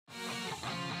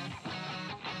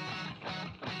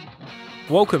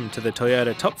Welcome to the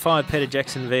Toyota Top 5 Peter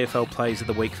Jackson VFL Plays of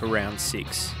the Week for Round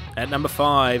 6. At number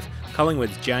 5,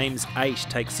 Collingwood's James Aish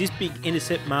takes this big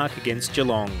intercept mark against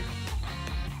Geelong.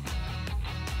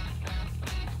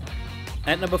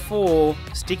 At number 4,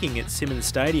 sticking at Simmons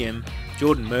Stadium,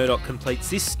 Jordan Murdoch completes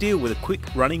this steal with a quick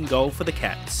running goal for the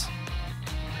Cats.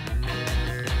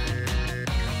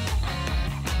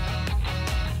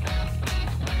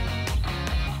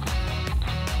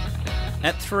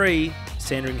 At 3,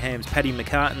 Sandringham's Paddy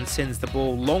McCartin sends the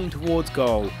ball long towards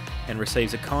goal and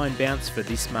receives a kind bounce for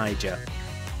this major.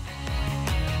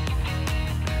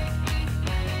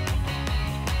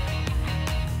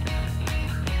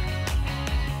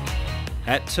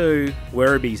 At 2,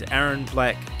 Werribee's Aaron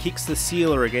Black kicks the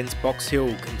sealer against Box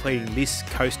Hill, completing this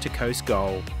coast-to-coast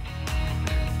goal.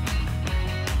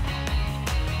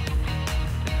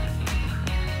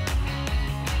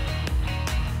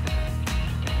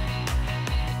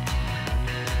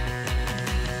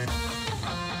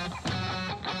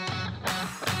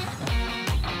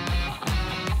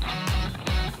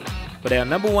 But our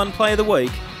number 1 play of the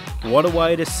week, what a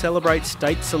way to celebrate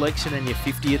state selection in your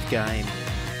 50th game.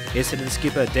 Essendon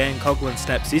skipper Dan Coghlan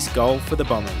snaps this goal for the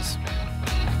Bombers.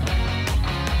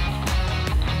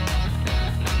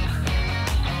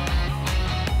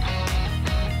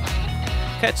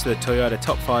 Catch the Toyota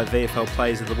Top 5 VFL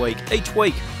Plays of the Week each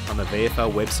week on the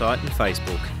VFL website and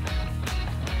Facebook.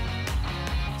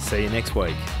 See you next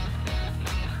week.